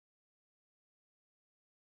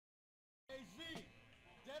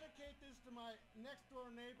to my next door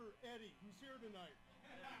neighbor, Eddie, who's here tonight.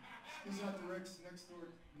 This goes out to Rick's next door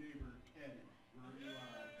neighbor, Eddie. Wherever you are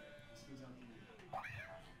out there. This goes out to you.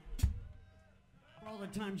 For all the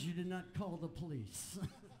times you did not call the police.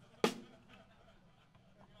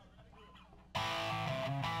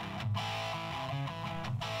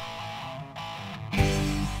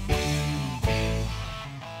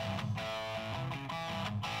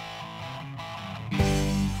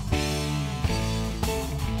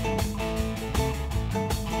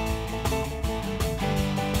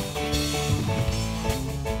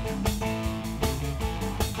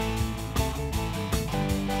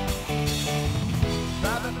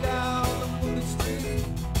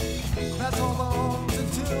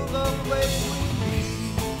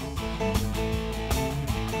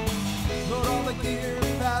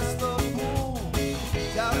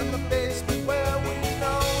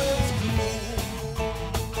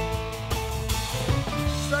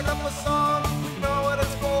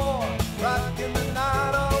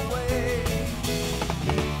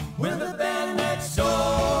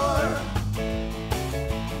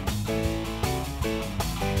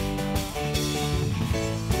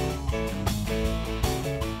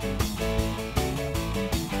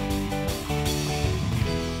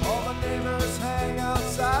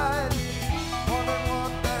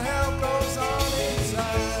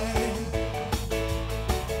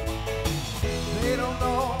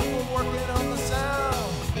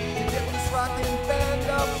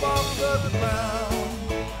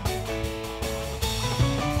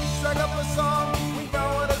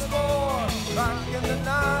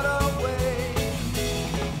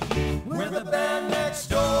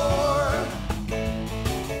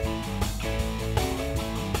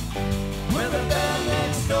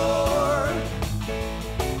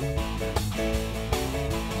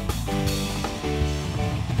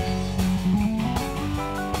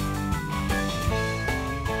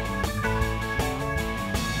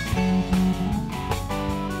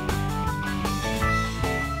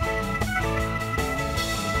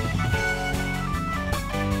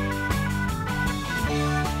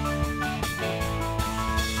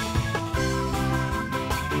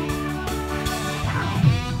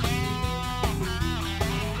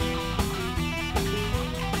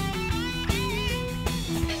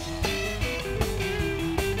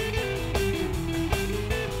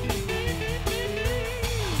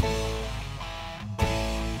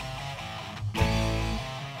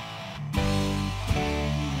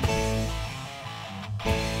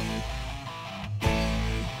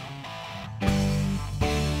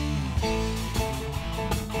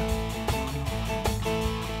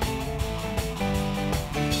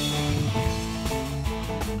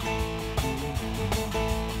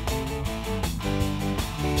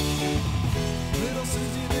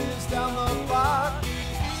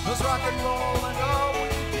 Rock and roll and all we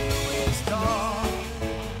do is talk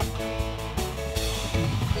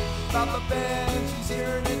about the band.